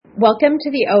Welcome to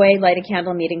the OA Light a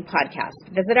Candle Meeting podcast.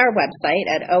 Visit our website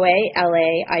at oalaig.org,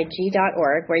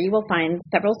 where you will find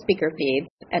several speaker feeds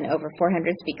and over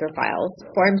 400 speaker files,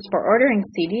 forms for ordering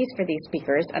CDs for these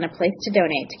speakers, and a place to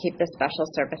donate to keep this special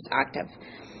service active.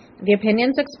 The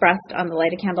opinions expressed on the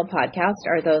Light a Candle podcast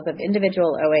are those of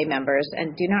individual OA members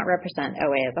and do not represent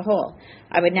OA as a whole.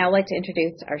 I would now like to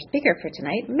introduce our speaker for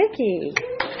tonight, Mickey.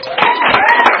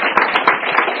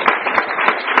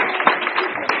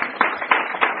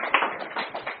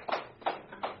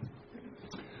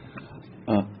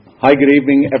 Hi, good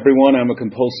evening, everyone. I'm a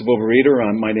compulsive overeater.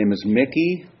 My name is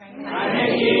Mickey. Hi,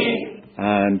 Mickey.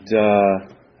 And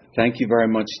thank you very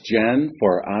much, Jen,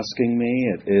 for asking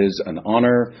me. It is an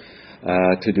honor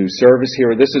to do service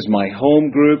here. This is my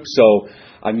home group, so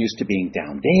I'm used to being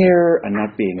down there and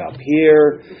not being up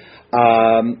here.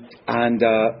 And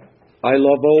I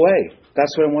love OA.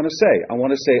 That's what I want to say. I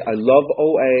want to say I love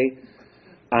OA.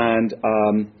 And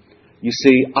you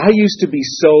see, I used to be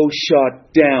so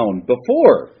shut down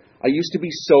before. I used to be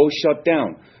so shut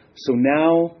down. So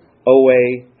now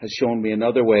OA has shown me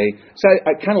another way. So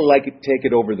I kind of like it, take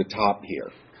it over the top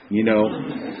here, you know.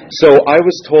 So I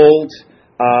was told,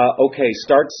 okay,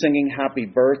 start singing Happy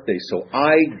Birthday. So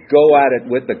I go at it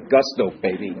with the gusto,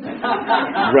 baby.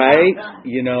 Right?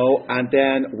 You know, and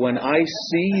then when I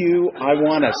see you, I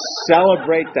want to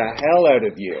celebrate the hell out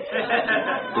of you.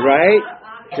 Right?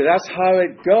 So that's how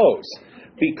it goes.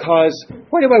 Because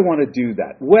why do I want to do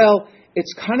that? Well,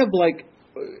 it's kind of like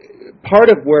part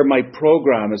of where my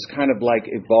program is kind of like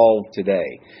evolved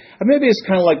today. And maybe it's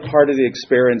kind of like part of the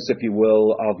experience, if you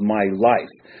will, of my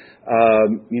life.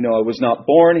 You know, I was not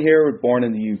born here. I was born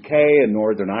in the UK and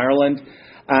Northern Ireland.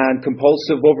 And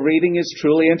compulsive overeating is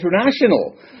truly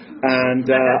international. And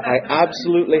I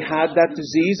absolutely had that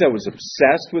disease. I was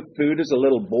obsessed with food as a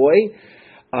little boy.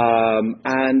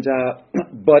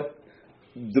 But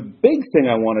the big thing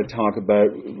I want to talk about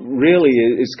really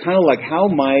is kind of like how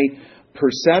my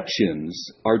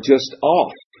perceptions are just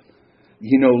off.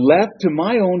 You know, left to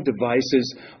my own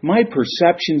devices, my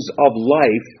perceptions of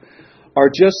life are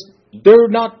just, they're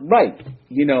not right.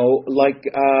 You know, like,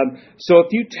 so if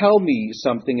you tell me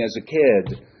something as a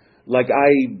kid, like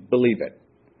I believe it,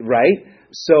 right?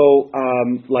 So,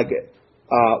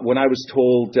 when I was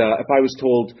told, if I was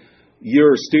told,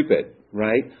 you're stupid,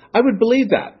 right? I would believe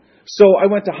that. So I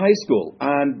went to high school,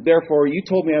 and therefore you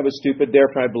told me I was stupid,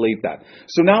 therefore I believe that.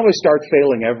 So now I start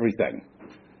failing everything,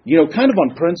 you know, kind of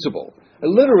on principle. I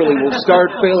literally will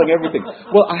start failing everything.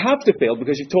 Well, I have to fail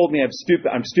because you told me I'm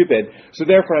stupid, so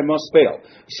therefore I must fail.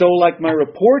 So like my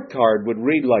report card would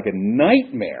read like a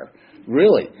nightmare,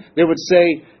 really. They would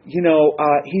say, you know,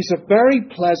 he's a very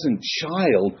pleasant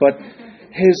child, but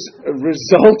his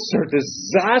results are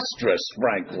disastrous,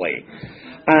 frankly.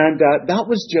 And that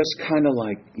was just kind of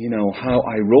like, you know, how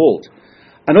I rolled.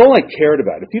 And all I cared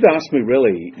about, if you'd asked me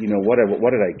really, you know, what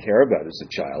did I care about as a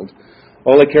child,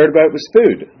 all I cared about was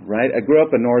food, right? I grew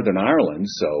up in Northern Ireland,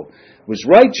 so it was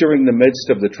right during the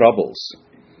midst of the Troubles.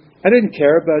 I didn't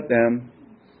care about them.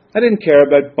 I didn't care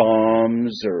about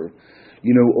bombs or,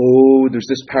 you know, oh, there's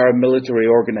this paramilitary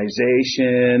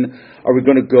organization. Are we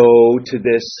going to go to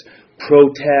this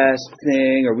protest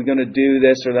thing? Are we going to do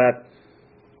this or that?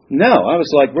 No, I was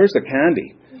like, where's the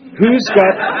candy? Who's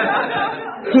got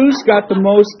the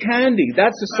most candy?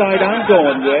 That's the side I'm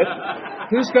going with.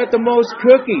 Who's got the most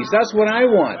cookies? That's what I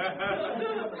want.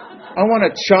 I want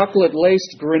a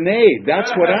chocolate-laced grenade.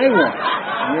 That's what I want.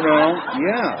 You know,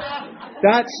 yeah.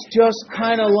 That's just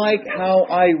kind of like how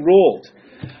I rolled.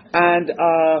 And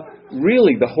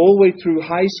really, the whole way through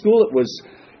high school, it was,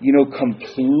 you know,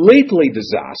 completely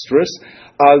disastrous.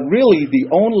 Really, the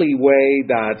only way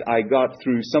that I got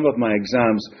through some of my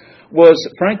exams was,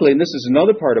 frankly, and this is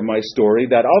another part of my story,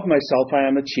 that of myself I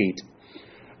am a cheat.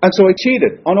 And so I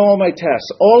cheated on all my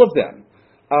tests, all of them,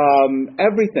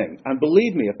 everything. And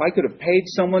believe me, if I could have paid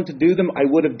someone to do them, I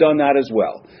would have done that as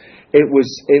well. It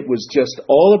was just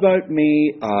all about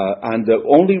me, and the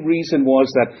only reason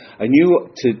was that I knew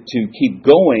to keep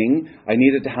going, I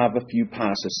needed to have a few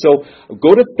passes. So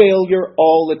go to failure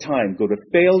all the time,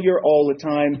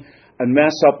 and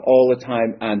mess up all the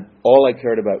time, and all I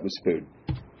cared about was food.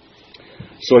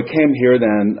 So I came here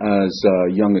then as a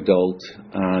young adult,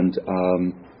 and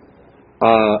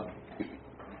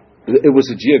it was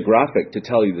a geographic, to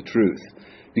tell you the truth,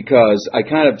 because I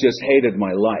kind of just hated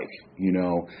my life, you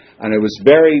know, and I was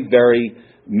very, very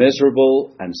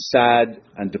miserable and sad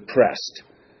and depressed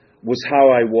was how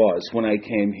I was when I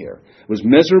came here. I was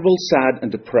miserable, sad,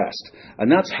 and depressed.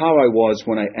 And that's how I was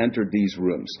when I entered these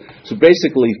rooms. So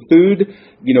basically, food,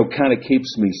 you know, kind of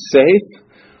keeps me safe,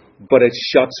 but it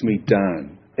shuts me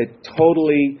down. It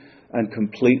totally and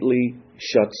completely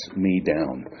shuts me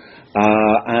down.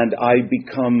 And I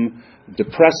become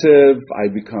depressive, I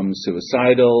become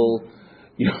suicidal,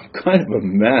 kind of a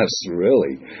mess,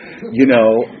 really,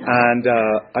 and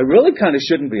I really kind of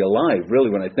shouldn't be alive, really,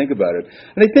 when I think about it.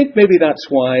 And I think maybe that's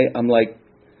why I'm like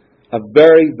a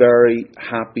very, very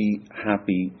happy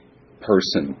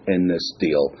person in this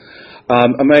deal.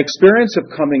 My experience of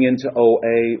coming into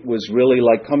OA was really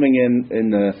like coming in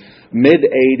the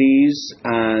mid-'80s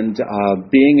and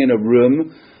being in a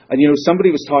room. And,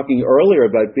 somebody was talking earlier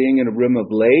about being in a room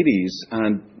of ladies,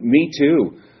 and me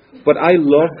too. But I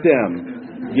loved them,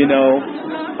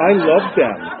 I loved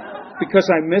them because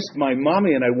I missed my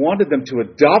mommy and I wanted them to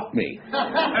adopt me.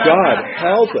 God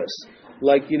help us.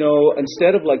 Like,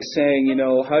 instead of like saying,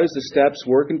 how's the steps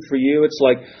working for you? It's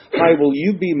like, hi, will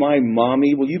you be my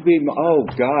mommy? Will you be oh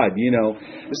God,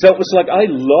 So it was like, I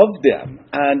loved them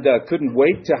and couldn't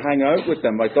wait to hang out with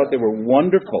them. I thought they were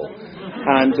wonderful.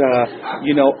 And,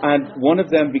 and one of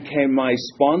them became my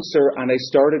sponsor and I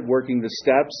started working the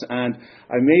steps and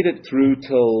I made it through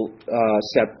till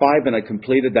step 5 and I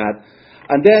completed that.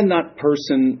 And then that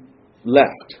person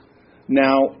left.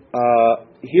 Now,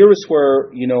 here is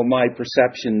where, my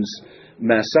perceptions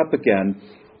mess up again.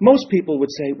 Most people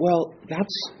would say, well,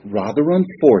 that's rather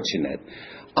unfortunate.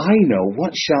 I know,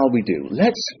 what shall we do?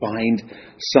 Let's find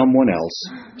someone else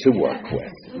to work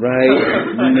with,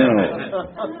 right?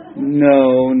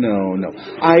 No.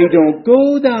 I don't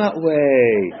go that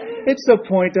way. It's the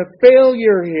point of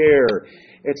failure here.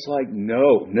 It's like,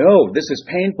 no, this is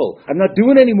painful. I'm not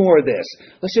doing any more of this.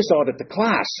 Let's just audit the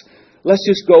class. Let's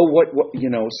just go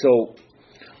so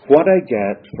what I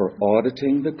get for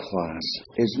auditing the class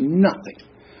is nothing.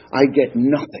 I get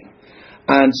nothing.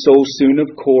 And so soon, of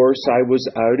course, I was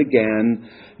out again,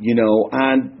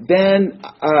 and then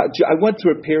I went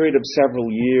through a period of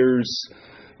several years.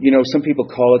 Some people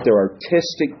call it their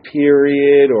artistic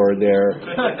period or their,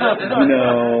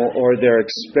 or their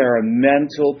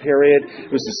experimental period.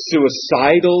 It was a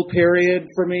suicidal period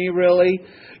for me, really.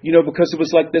 Because it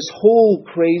was like this whole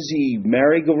crazy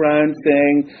merry-go-round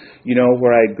thing,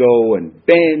 where I'd go and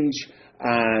binge,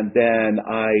 and then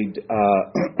I'd,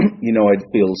 I'd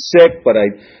feel sick, but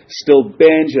I'd still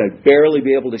binge, and I'd barely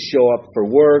be able to show up for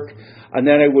work, and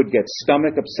then I would get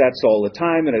stomach upsets all the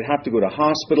time, and I'd have to go to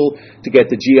hospital to get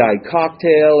the GI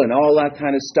cocktail and all that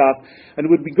kind of stuff, and it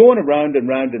would be going around and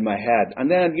round in my head. And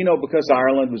then, because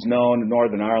Ireland was known,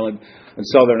 Northern Ireland and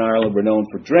Southern Ireland were known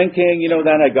for drinking,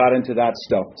 then I got into that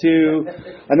stuff too.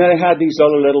 And then I had these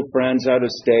other little friends out of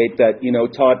state that,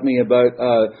 taught me about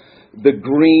the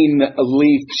green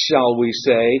leaf, shall we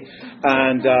say.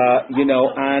 And,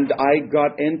 and I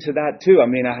got into that too. I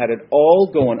mean, I had it all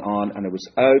going on and it was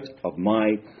out of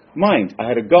my mind. I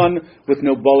had a gun with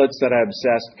no bullets that I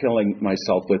obsessed killing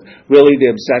myself with. Really, the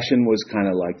obsession was kind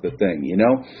of like the thing,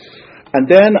 And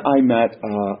then I met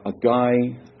a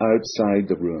guy outside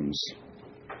the rooms.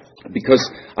 Because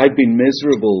I'd been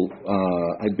miserable,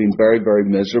 I'd been very, very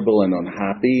miserable and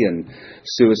unhappy and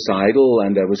suicidal,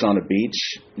 and I was on a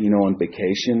beach, on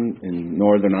vacation in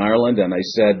Northern Ireland, and I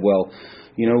said, well,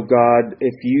 God,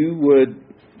 if you would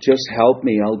just help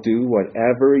me, I'll do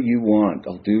whatever you want.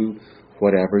 I'll do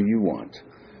whatever you want.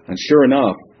 And sure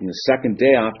enough, the second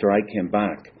day after I came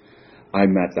back, I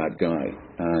met that guy,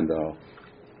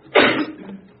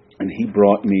 and he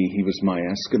brought me, he was my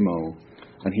Eskimo,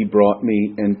 and he brought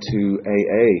me into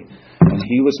AA. And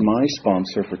he was my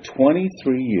sponsor for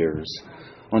 23 years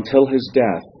until his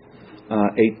death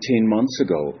 18 months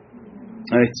ago.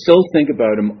 And I still think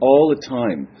about him all the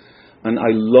time. And I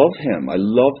love him. I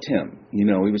loved him. He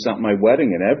was at my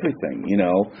wedding and everything,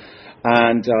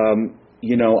 And,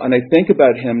 and I think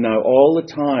about him now all the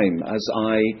time as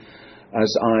I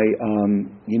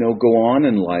go on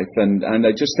in life. And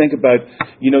I just think about,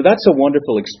 that's a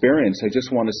wonderful experience. I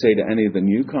just want to say to any of the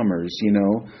newcomers,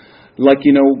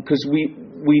 because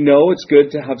we know it's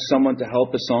good to have someone to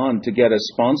help us on, to get a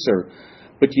sponsor.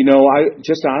 But, I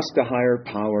just ask the higher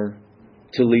power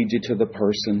to lead you to the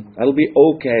person. That'll be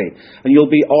okay. And you'll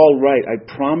be all right. I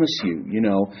promise you,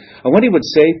 And when he would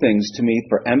say things to me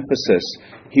for emphasis,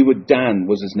 Dan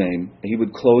was his name. He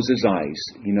would close his eyes,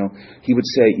 He would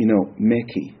say,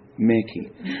 Mickey,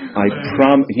 I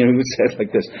promise, he would say it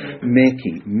like this,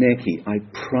 Mickey, I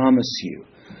promise you,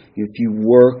 if you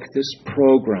work this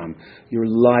program, your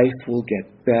life will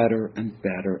get better and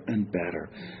better and better.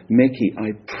 Mickey,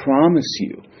 I promise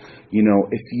you,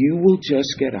 if you will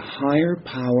just get a higher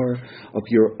power of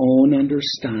your own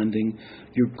understanding,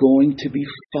 you're going to be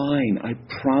fine. I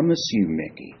promise you,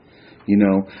 Mickey.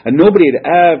 And nobody had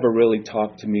ever really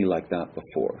talked to me like that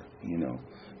before,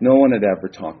 No one had ever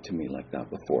talked to me like that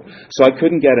before. So I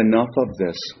couldn't get enough of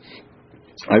this.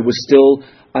 I was still,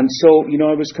 and so,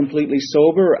 I was completely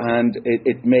sober, and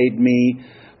it made me,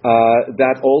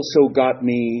 that also got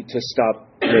me to stop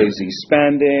crazy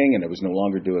spending, and I was no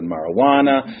longer doing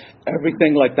marijuana,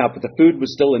 everything like that. But the food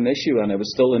was still an issue, and I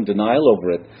was still in denial over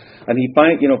it. And he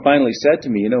finally said to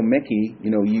me, Mickey,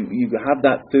 you have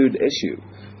that food issue.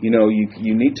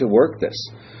 You need to work this.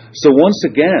 So once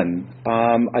again,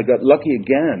 I got lucky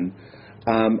again,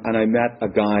 and I met a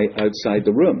guy outside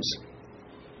the rooms.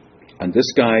 And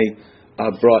this guy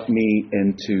brought me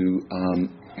into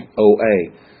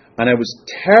OA. And I was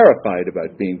terrified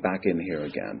about being back in here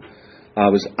again. I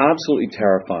was absolutely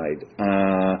terrified,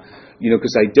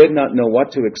 because I did not know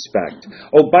what to expect.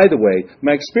 Oh, by the way,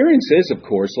 my experience is, of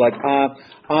course,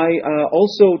 I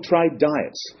also tried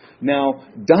diets. Now,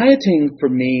 dieting for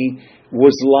me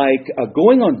was like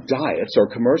going on diets or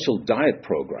commercial diet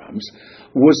programs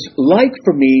was like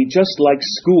for me just like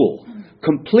school,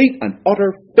 complete and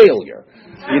utter failure.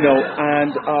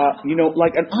 And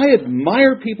I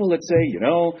admire people that say,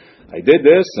 I did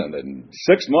this, and in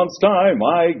 6 months' time,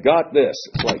 I got this.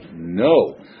 It's like,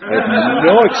 no. I have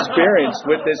no experience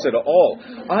with this at all.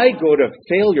 I go to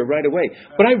failure right away.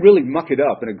 But I really muck it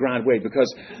up in a grand way,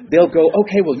 because they'll go,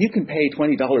 okay, well, you can pay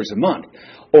 $20 a month,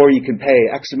 or you can pay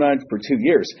X amount for 2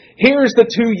 years. Here's the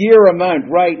 2-year amount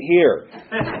right here.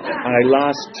 And I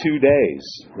last 2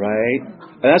 days, right?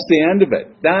 And that's the end of it.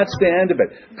 That's the end of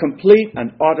it. Complete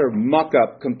and utter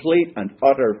muck-up, complete and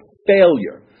utter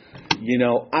failure.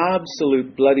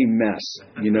 Absolute bloody mess,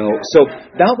 So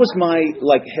that was my,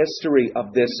 history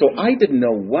of this. So I didn't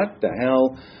know what the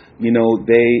hell,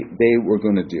 they were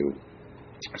going to do.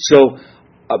 So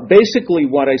basically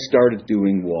what I started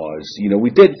doing was,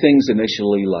 we did things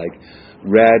initially like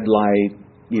red light,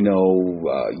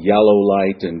 yellow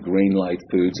light and green light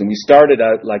foods. And we started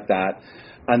out like that.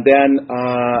 And then,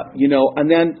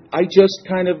 and then I just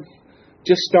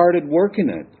started working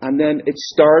it. And then it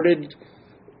started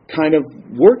kind of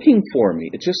working for me.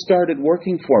 It just started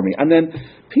working for me. And then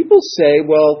people say,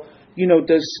 well,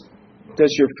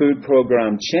 does your food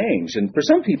program change? And for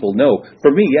some people, no.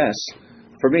 For me, yes.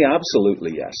 For me,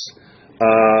 absolutely yes.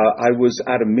 I was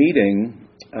at a meeting,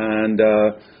 and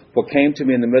what came to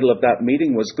me in the middle of that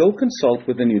meeting was go consult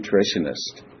with a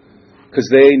nutritionist, because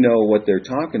they know what they're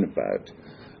talking about.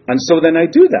 And so then I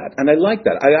do that, and I like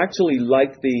that. I actually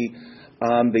like the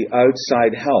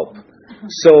outside help.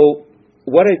 So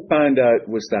what I found out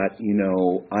was that,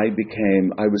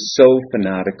 I was so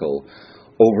fanatical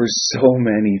over so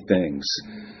many things.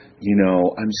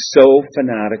 I'm so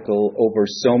fanatical over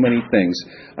so many things.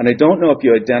 And I don't know if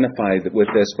you identify with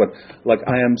this, but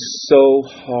I am so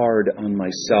hard on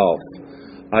myself.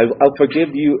 I'll forgive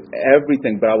you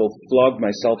everything, but I will flog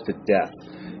myself to death.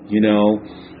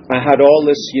 I had all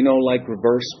this,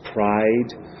 reverse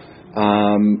pride,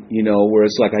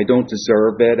 whereas I don't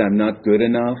deserve it. I'm not good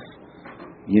enough.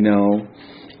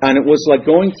 And it was like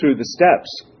going through the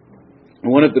steps.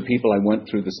 One of the people I went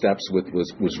through the steps with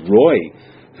was Roy,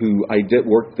 who I did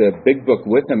work the big book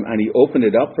with him, and he opened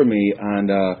it up for me, and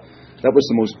that was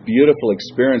the most beautiful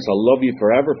experience. I'll love you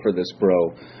forever for this,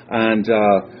 bro. And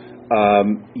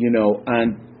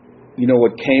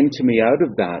what came to me out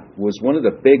of that was one of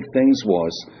the big things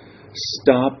was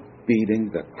stop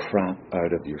beating the crap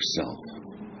out of yourself.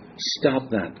 Stop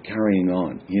that carrying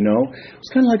on, It's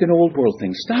kind of like an old world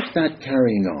thing. Stop that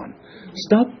carrying on.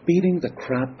 Stop beating the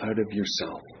crap out of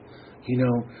yourself.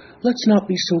 Let's not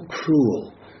be so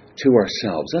cruel to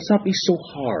ourselves. Let's not be so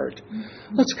hard.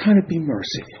 Let's kind of be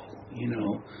merciful,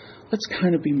 Let's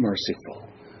kind of be merciful.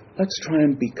 Let's try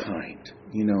and be kind,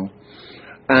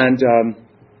 And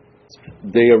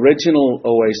the original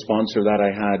OA sponsor that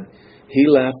I had, he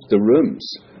left the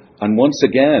rooms. And once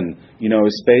again, I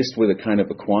was faced with a kind of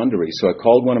a quandary. So I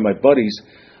called one of my buddies,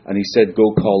 and he said,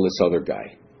 go call this other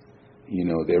guy.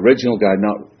 The original guy,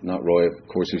 not Roy, of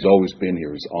course, who's always been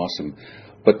here, he's awesome.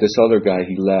 But this other guy,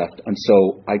 he left. And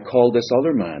so I called this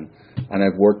other man, and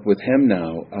I've worked with him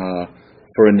now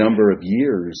for a number of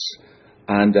years.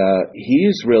 And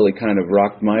he's really kind of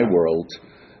rocked my world,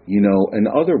 in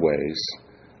other ways.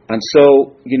 And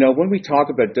so, when we talk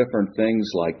about different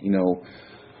things like,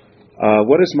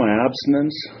 what is my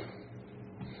abstinence?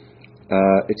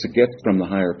 It's a gift from the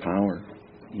higher power,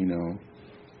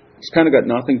 It's kind of got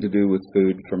nothing to do with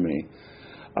food for me.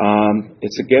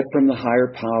 It's a gift from the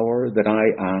higher power that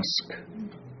I ask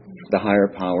the higher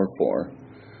power for.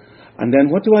 And then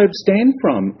what do I abstain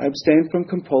from? I abstain from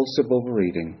compulsive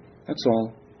overeating. That's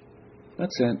all.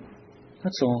 That's it.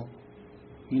 That's all.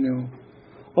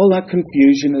 All that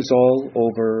confusion is all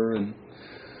over, and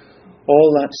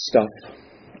all that stuff.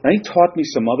 And he taught me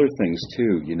some other things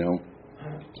too,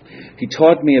 He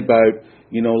taught me about,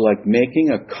 like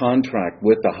making a contract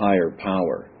with a higher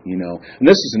power, And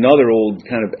this is another old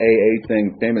kind of AA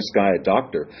thing. Famous guy, a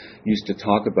doctor, used to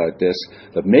talk about this,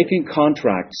 but making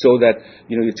contracts so that,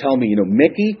 you tell me,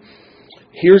 Mickey,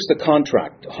 here's the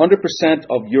contract. 100%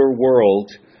 of your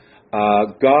world,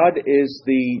 God is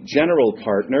the general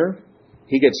partner.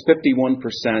 He gets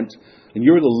 51%. And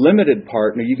you're the limited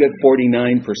partner. You get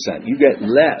 49%. You get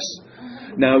less.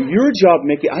 Now, your job,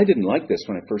 Mickey, I didn't like this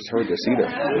when I first heard this either.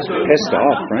 I was pissed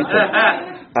off, frankly.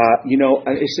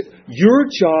 Your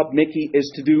job, Mickey, is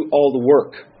to do all the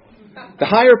work. The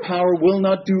higher power will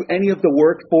not do any of the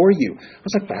work for you. I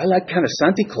was like, but I like kind of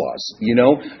Santa Claus,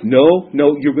 No,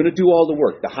 you're going to do all the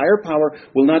work. The higher power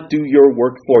will not do your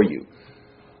work for you.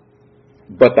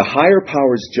 But the higher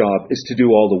power's job is to do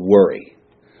all the worry.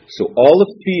 So all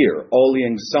the fear, all the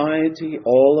anxiety,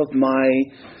 all of my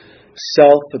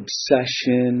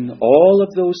self-obsession, all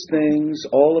of those things,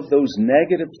 all of those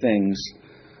negative things,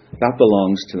 that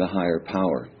belongs to the higher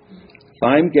power. If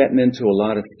I'm getting into a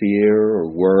lot of fear or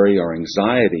worry or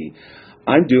anxiety,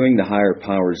 I'm doing the higher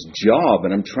power's job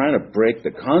and I'm trying to break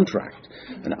the contract.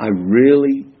 And I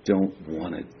really don't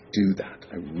want to do that.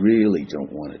 I really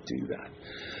don't want to do that.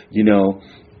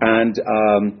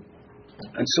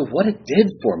 And so what it did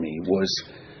for me was,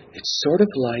 it's sort of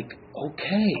like,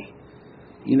 okay,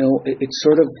 it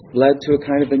sort of led to a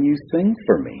kind of a new thing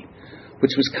for me,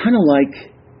 which was kind of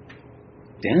like,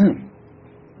 damn,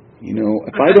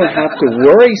 if I don't have to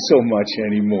worry so much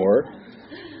anymore,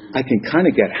 I can kind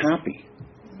of get happy,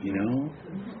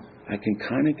 I can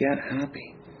kind of get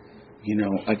happy,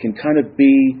 I can kind of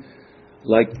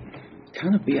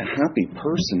be a happy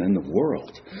person in the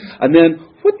world. And then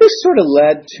what this sort of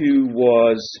led to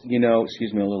was,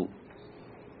 excuse me, a little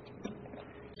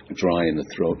dry in the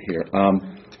throat here,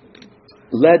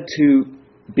 led to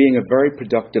being a very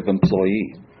productive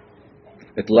employee.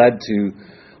 It led to,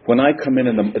 when I come in,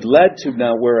 it led to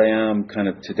now where I am kind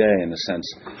of today in a sense.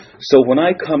 So when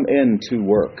I come in to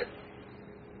work,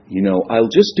 I'll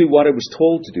just do what I was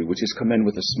told to do, which is come in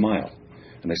with a smile.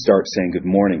 And I start saying good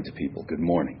morning to people. Good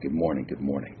morning, good morning, good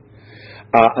morning.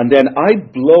 And then I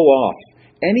blow off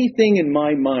anything in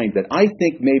my mind that I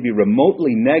think may be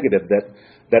remotely negative,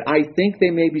 that I think they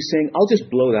may be saying, I'll just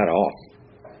blow that off.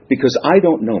 Because I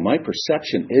don't know. My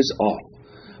perception is off.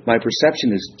 My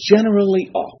perception is generally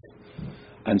off.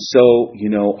 And so,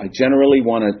 I generally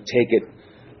want to take it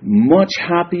much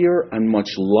happier and much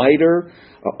lighter.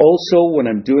 Also, when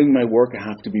I'm doing my work, I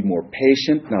have to be more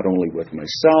patient, not only with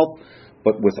myself,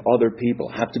 but with other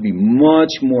people. I have to be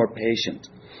much more patient.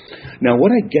 Now,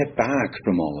 what I get back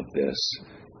from all of this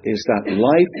is that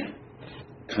life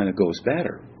kind of goes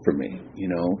better for me.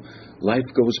 Life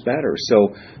goes better.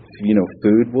 So,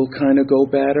 food will kind of go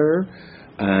better.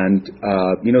 And,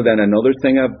 then another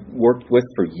thing I've worked with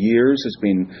for years has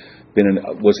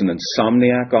was an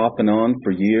insomniac off and on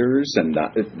for years. And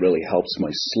that it really helps my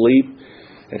sleep.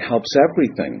 It helps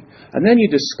everything. And then you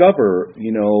discover,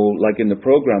 like in the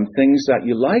program, things that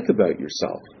you like about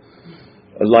yourself.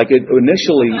 Like it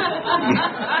initially,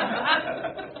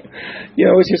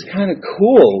 it's just kind of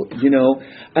cool,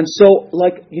 And so,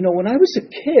 when I was a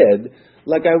kid,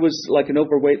 I was like an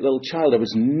overweight little child, I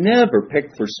was never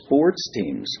picked for sports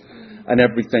teams and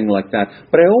everything like that.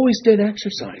 But I always did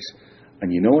exercise.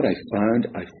 And you know what I found?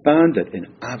 I found that in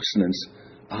abstinence,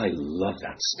 I love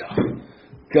that stuff.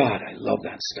 God, I love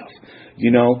that stuff,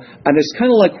 and it's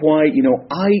kind of like why,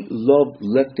 I love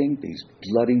lifting these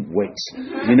bloody weights,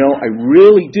 I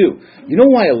really do. You know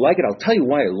why I like it? I'll tell you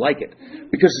why I like it,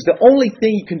 because it's the only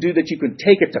thing you can do that you can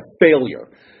take it to failure.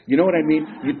 You know what I mean?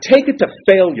 You take it to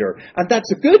failure, and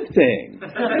that's a good thing. It's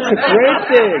a great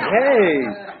thing. Hey,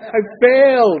 I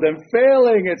failed. I'm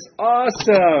failing. It's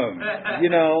awesome,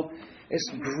 It's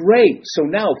great. So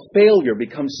now failure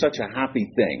becomes such a happy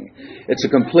thing. It's a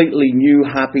completely new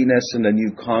happiness and a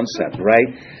new concept,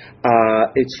 right?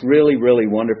 It's really, really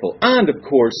wonderful. And of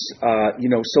course,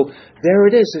 so there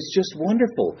it is. It's just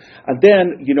wonderful. And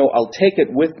then, I'll take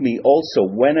it with me also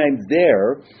when I'm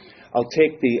there. I'll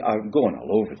take I'm going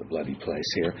all over the bloody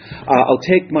place here. I'll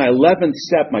take my 11th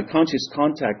step, my conscious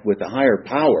contact with the higher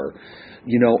power,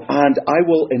 and I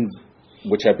will,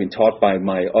 which I've been taught by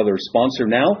my other sponsor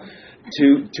now,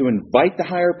 to invite the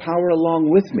higher power along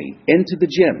with me into the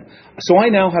gym. So I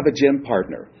now have a gym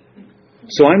partner.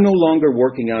 So I'm no longer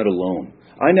working out alone.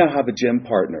 I now have a gym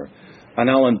partner. And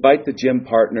I'll invite the gym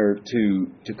partner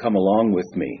to come along with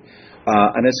me.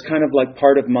 And it's kind of like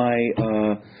part of my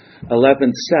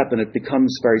 11th step, and it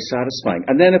becomes very satisfying.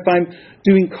 And then if I'm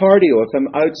doing cardio, if I'm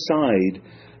outside,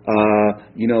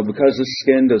 Because the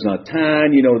skin does not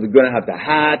tan, they're going to have the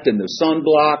hat and the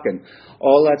sunblock and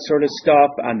all that sort of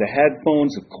stuff, and the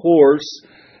headphones, of course.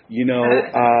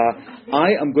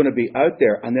 I am going to be out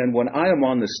there, and then when I am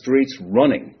on the streets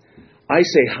running, I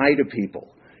say hi to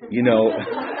people.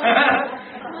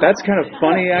 That's kind of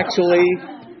funny, actually.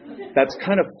 That's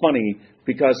kind of funny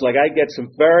because, I get some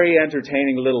very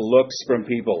entertaining little looks from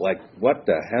people, like, what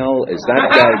the hell is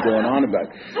that guy going on about?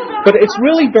 But it's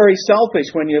really very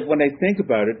selfish when I think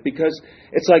about it, because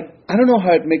it's like, I don't know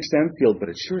how it makes them feel, but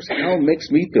it sure as hell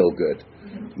makes me feel good.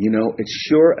 It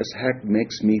sure as heck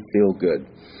makes me feel good.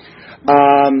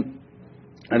 And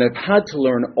I've had to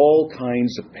learn all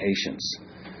kinds of patience.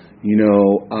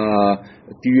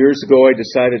 A few years ago, I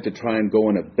decided to try and go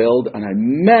on a build, and I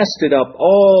messed it up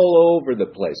all over the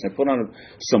place. I put on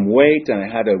some weight, and I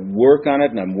had to work on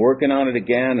it, and I'm working on it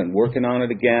again, and working on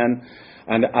it again.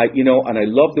 And I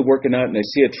love the working out, and I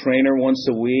see a trainer once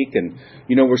a week, and,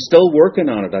 we're still working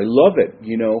on it. I love it.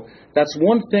 That's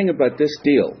one thing about this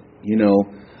deal.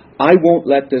 I won't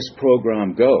let this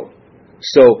program go.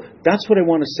 So that's what I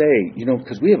want to say,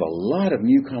 because we have a lot of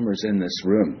newcomers in this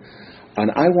room.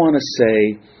 And I want to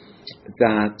say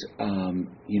that,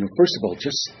 first of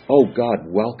all, God,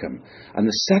 welcome. And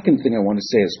the second thing I want to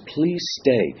say is, please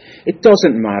stay. It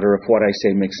doesn't matter if what I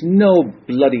say makes no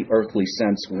bloody earthly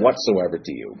sense whatsoever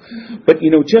to you. But,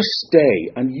 just stay,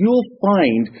 and you'll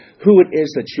find who it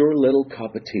is that's your little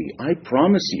cup of tea. I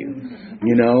promise you,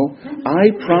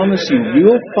 I promise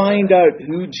you'll find out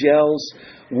who gels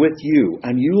with you,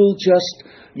 and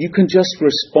you can just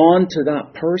respond to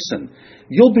that person.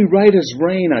 You'll be right as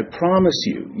rain, I promise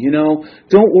you.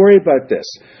 Don't worry about this.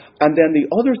 And then the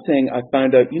other thing I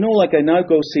found out, I now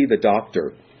go see the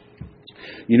doctor.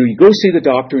 You go see the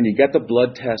doctor and you get the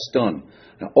blood test done.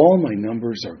 Now, all my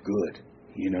numbers are good.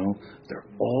 They're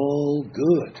all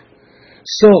good.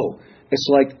 So, it's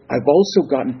like I've also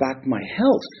gotten back my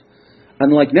health.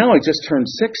 And now I just turned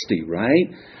 60,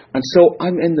 right? And so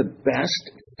I'm in the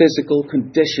best physical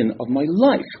condition of my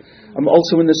life. I'm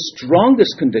also in the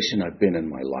strongest condition I've been in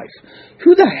my life.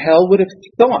 Who the hell would have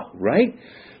thought, right?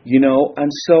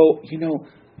 And so,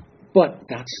 but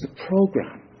that's the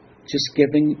program. Just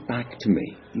giving back to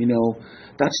me,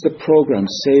 That's the program,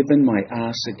 saving my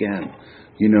ass again,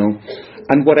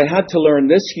 And what I had to learn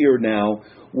this year now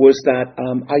was that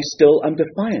I still am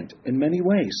defiant in many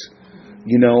ways.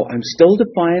 I'm still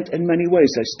defiant in many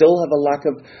ways. I still have a lack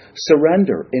of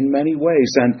surrender in many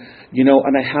ways. And,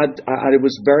 and I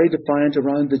was very defiant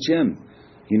around the gym.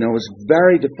 I was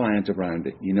very defiant around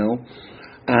it,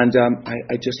 And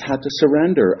I just had to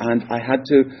surrender. And I had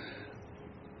to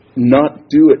not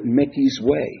do it Mickey's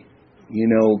way.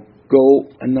 Go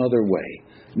another way.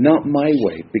 Not my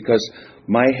way, because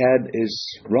my head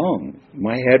is wrong.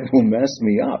 My head will mess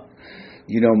me up.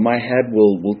 My head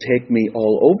will take me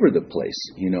all over the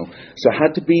place, So I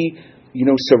had to be,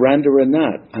 surrender in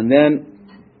that. And then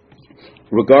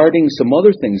regarding some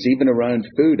other things, even around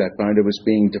food, I found I was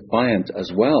being defiant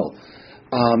as well.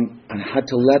 And I had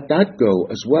to let that go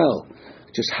as well.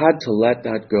 Just had to let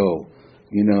that go,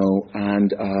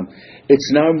 And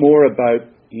it's now more about,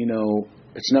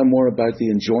 it's now more about the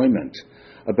enjoyment,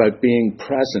 about being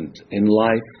present in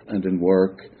life and in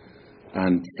work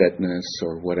and fitness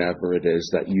or whatever it is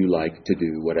that you like to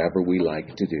do, whatever we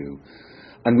like to do.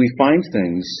 And we find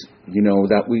things,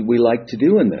 that we like to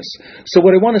do in this. So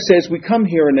what I want to say is we come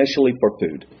here initially for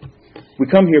food. We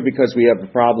come here because we have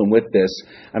a problem with this,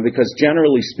 and because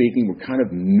generally speaking, we're kind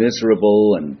of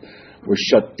miserable and we're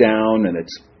shut down and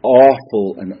it's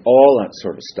awful and all that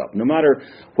sort of stuff. No matter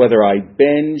whether I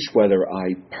binge, whether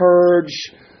I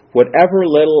purge, whatever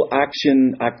little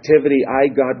activity I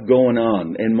got going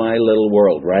on in my little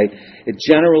world, right? It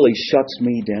generally shuts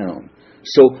me down.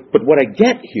 But what I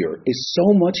get here is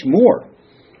so much more.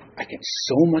 I get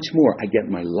so much more. I get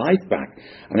my life back.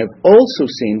 And I've also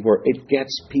seen where it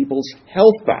gets people's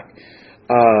health back.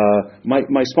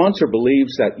 My sponsor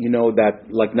believes that,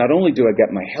 not only do I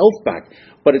get my health back,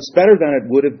 but it's better than it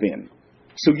would have been.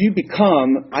 So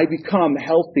I become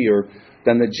healthier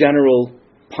than the general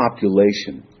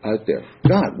population out there.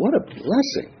 God, what a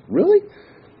blessing. Really?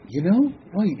 You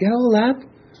get all that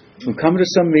from coming to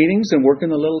some meetings and working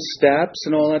the little steps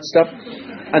and all that stuff.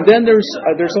 And then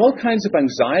there's all kinds of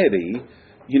anxiety,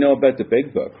 about the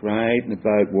big book, right? And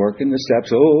about working the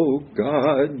steps. Oh,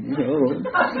 God,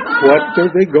 what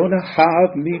are they going to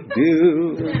have me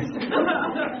do?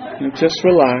 Just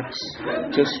relax.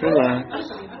 Just relax.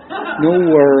 No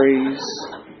worries.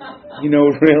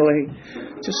 Really.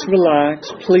 Just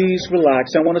relax. Please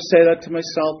relax. I want to say that to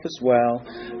myself as well.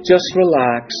 Just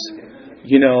relax.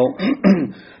 You know,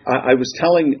 I was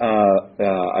telling,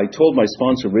 I told my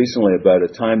sponsor recently about a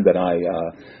time that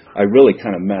I really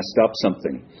kind of messed up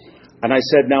something. And I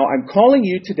said, now I'm calling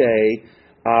you today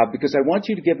because I want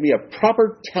you to give me a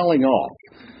proper telling off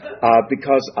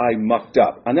because I mucked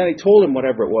up. And then I told him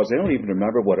whatever it was. I don't even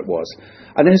remember what it was.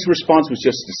 And then his response was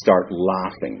just to start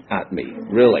laughing at me,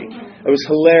 really. It was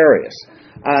hilarious.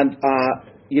 And,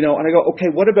 you know, and I go, okay,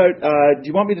 what about, do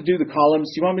you want me to do the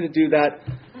columns? Do you want me to do that?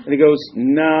 And he goes,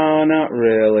 no, not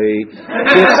really.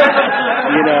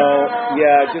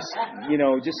 Just,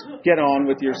 just get on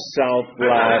with yourself,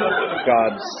 lad.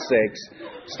 God's sakes.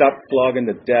 Stop flogging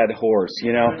the dead horse,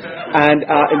 you know. And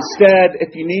instead,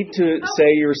 if you need to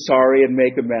say you're sorry and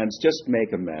make amends, just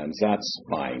make amends. That's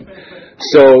fine.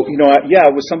 So, you know,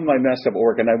 it was something I messed up at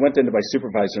work. And I went into my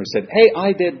supervisor and said, hey,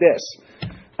 I did this.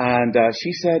 And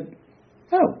she said,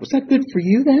 oh, was that good for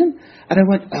you then? And I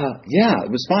went, yeah,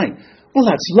 it was fine. Well,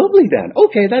 that's lovely then.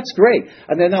 Okay, that's great.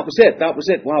 And then that was it. That was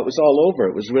it. Wow, it was all over.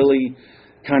 It was really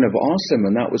kind of awesome.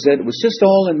 And that was it. It was just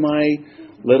all in my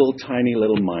little, tiny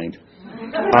little mind.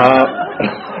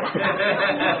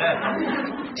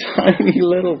 Tiny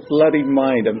little bloody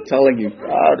mind, I'm telling you.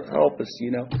 God help us,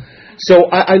 you know. So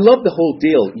I love the whole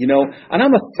deal, you know. And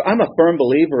I'm a firm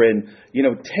believer in, you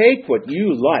know, take what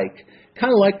you like.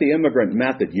 Kind of like the immigrant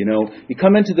method, you know. You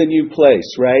come into the new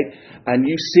place, right? And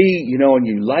you see, you know, and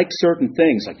you like certain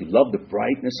things. Like you love the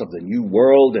brightness of the new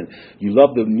world and you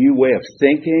love the new way of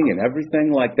thinking and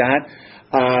everything like that.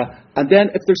 And then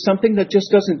if there's something that just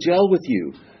doesn't gel with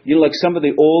you, you know, like some of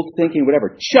the old thinking,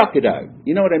 whatever, chuck it out.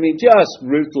 You know what I mean? Just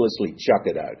ruthlessly chuck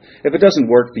it out. If it doesn't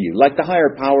work for you, like the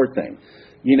higher power thing.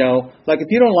 You know, like if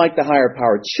you don't like the higher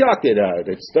power, chuck it out.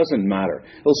 It doesn't matter.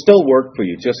 It'll still work for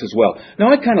you just as well.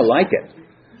 Now, I kind of like it.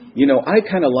 You know, I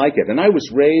kind of like it. And I was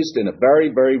raised in a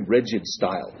very, very rigid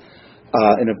style.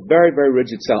 And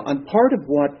part of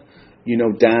what, you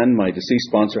know, Dan, my deceased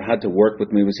sponsor, had to work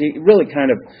with me was he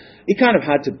kind of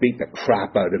had to beat the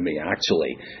crap out of me,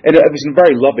 actually. And it was in a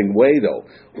very loving way, though.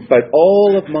 But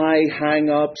all of my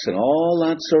hang-ups and all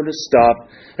that sort of stuff,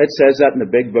 it says that in the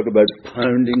big book about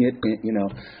pounding it, you know.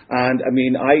 And, I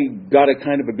mean, I got a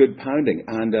kind of a good pounding.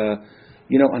 And,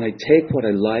 you know, and I take what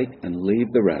I like and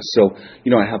leave the rest. So,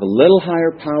 you know, I have a little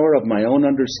higher power of my own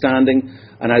understanding,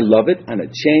 and I love it, and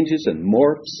it changes and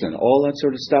morphs and all that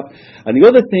sort of stuff. And the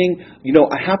other thing, you know,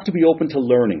 I have to be open to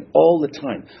learning all the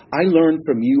time. I learn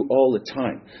from you all the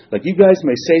time. Like, you guys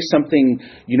may say something,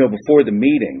 you know, before the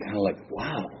meeting, and I'm like,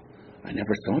 wow, I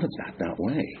never thought of that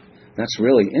way. That's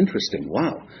really interesting.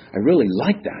 Wow, I really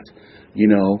like that, you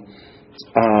know.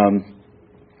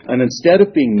 And instead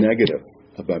of being negative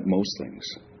about most things,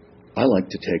 I like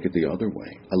to take it the other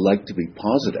way. I like to be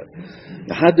positive.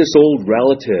 I had this old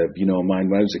relative, you know, of mine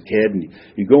when I was a kid, and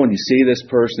you go and you see this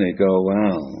person, and you go,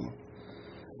 well,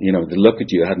 you know, they look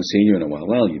at you, I hadn't seen you in a while.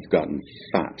 Well, you've gotten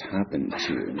fat, haven't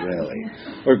you, really?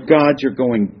 Or, God, you're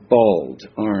going bald,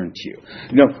 aren't you?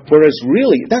 You know, whereas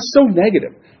really, that's so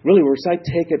negative. Really, whereas I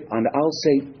take it and I'll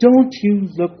say, don't you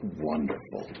look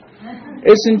wonderful?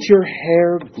 Isn't your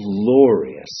hair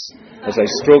glorious? As I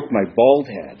stroke my bald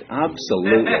head.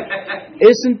 Absolutely.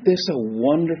 Isn't this a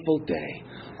wonderful day?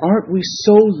 Aren't we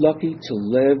so lucky to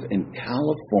live in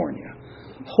California?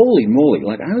 Holy moly.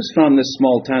 Like, I was from this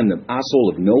small town, the asshole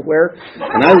of nowhere,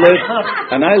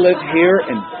 and I live here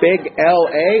in big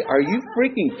L.A. Are you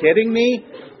freaking kidding me?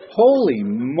 Holy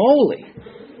moly.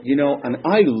 You know, and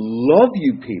I love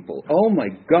you people. Oh my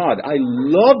God. I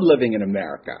love living in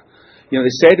America. You know,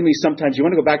 they say to me sometimes, you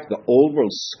want to go back to the old world?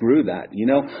 Screw that, you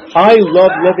know. I love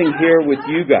living here with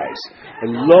you guys. I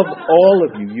love all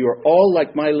of you. You are all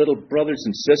like my little brothers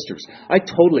and sisters. I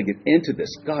totally get into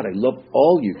this. God, I love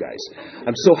all you guys.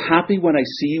 I'm so happy when I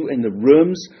see you in the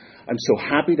rooms. I'm so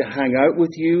happy to hang out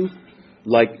with you.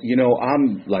 Like, you know,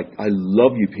 I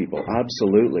love you people.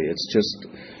 Absolutely. It's just,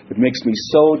 it makes me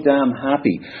so damn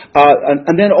happy.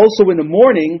 And then also in the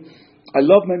morning, I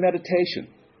love my meditation.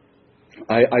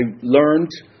 I learned,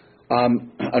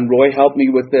 and Roy helped me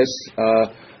with this,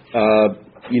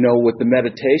 you know, with the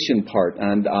meditation part.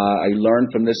 And I learned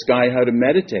from this guy how to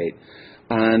meditate.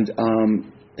 And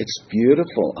it's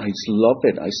beautiful. I just love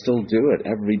it. I still do it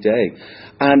every day.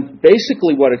 And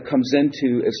basically what it comes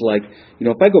into is like, you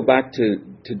know, if I go back to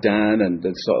Dan and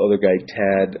this other guy,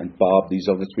 Ted and Bob, these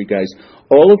other three guys,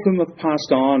 all of whom have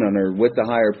passed on and are with the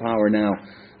higher power now,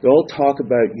 they all talk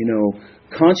about,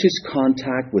 conscious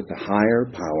contact with the higher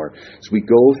power. As we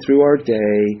go through our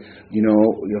day,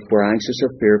 if we're anxious or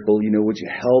fearful, would you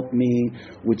help me?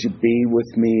 Would you be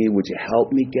with me? Would you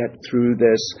help me get through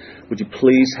this? Would you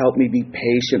please help me be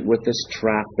patient with this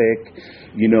traffic?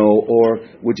 Or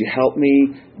would you help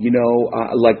me,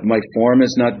 like my form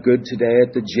is not good today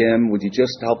at the gym. Would you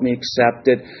just help me accept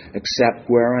it, accept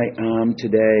where I am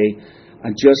today,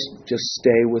 and just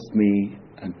stay with me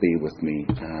and be with me.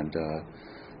 And,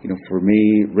 for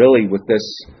me, really, with this,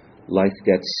 life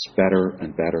gets better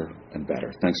and better and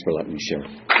better. Thanks for letting me share.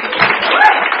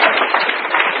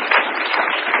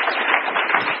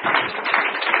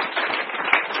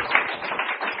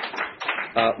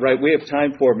 Right, we have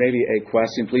time for maybe a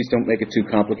question. Please don't make it too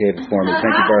complicated for me.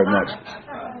 Thank you very much.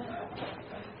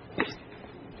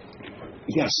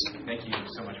 Yes. Thank you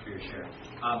so much for your share.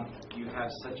 You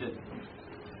have such a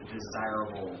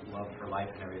desirable love for life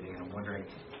and everything, and I'm wondering,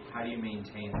 how do you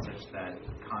maintain such that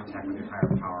contact with your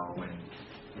higher power when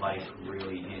life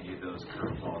really hands you those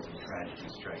curveballs and tragedy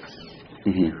strikes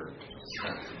and your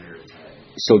steps and your head?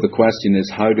 So the question is,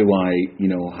 how do I,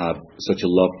 have such a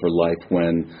love for life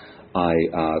when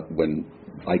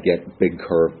I get big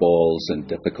curveballs and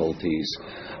difficulties?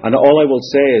 And all I will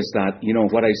say is that,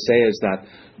 what I say is that,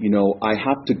 I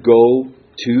have to go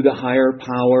to the higher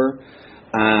power,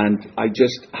 and I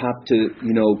just have to,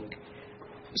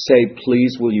 say,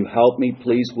 please, will you help me?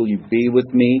 Please, will you be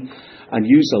with me? And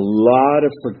use a lot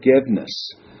of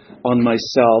forgiveness on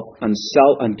myself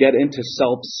and get into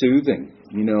self-soothing,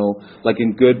 like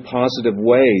in good, positive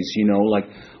ways, like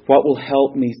what will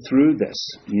help me through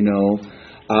this,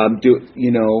 I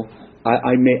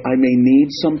may need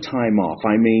some time off.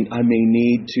 I may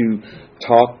need to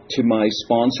talk to my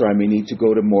sponsor. I may need to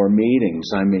go to more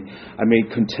meetings. I may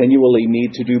continually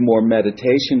need to do more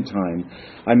meditation time.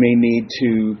 I may need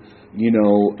to,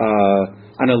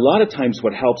 and a lot of times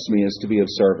what helps me is to be of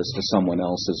service to someone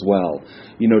else as well.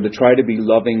 To try to be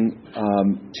loving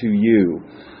to you,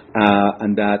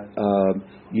 and that,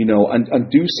 and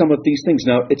do some of these things.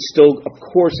 Now, it's still, of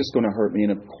course, it's going to hurt me,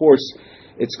 and of course,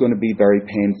 it's going to be very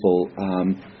painful,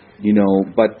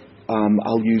 but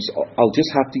I'll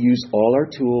just have to use all our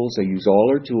tools. I use all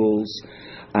our tools,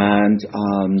 and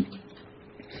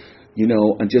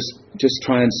and just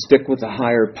try and stick with the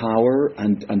higher power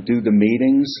and do the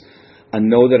meetings, and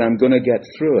know that I'm going to get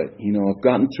through it. I've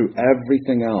gotten through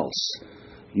everything else.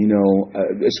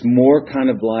 It's more kind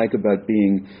of like about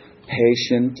being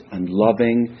patient and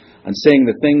loving and saying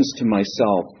the things to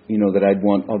myself, that I'd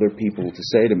want other people to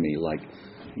say to me, like,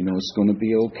 it's going to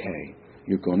be okay.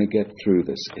 You're going to get through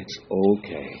this. It's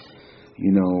okay.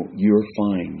 You're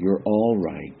fine. You're all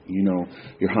right.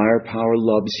 Your higher power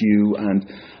loves you. And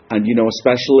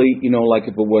especially, like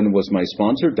when it was my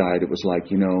sponsor died, it was like,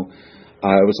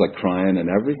 I was like crying and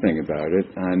everything about it.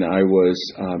 And I was,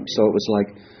 so it was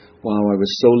like, wow, I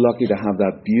was so lucky to have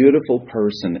that beautiful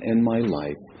person in my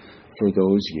life for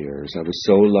those years. I was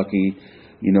so lucky,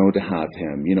 to have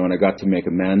him, and I got to make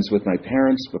amends with my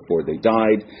parents before they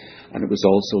died. And it was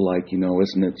also like,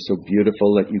 isn't it so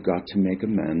beautiful that you got to make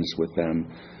amends with them?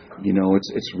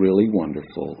 It's really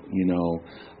wonderful,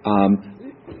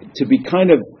 to be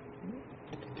kind of,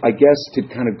 I guess, to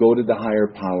kind of go to the higher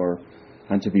power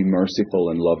and to be merciful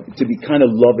and loving, to be kind of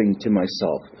loving to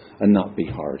myself and not be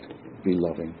hard, be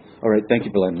loving. All right. Thank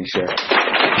you for letting me share.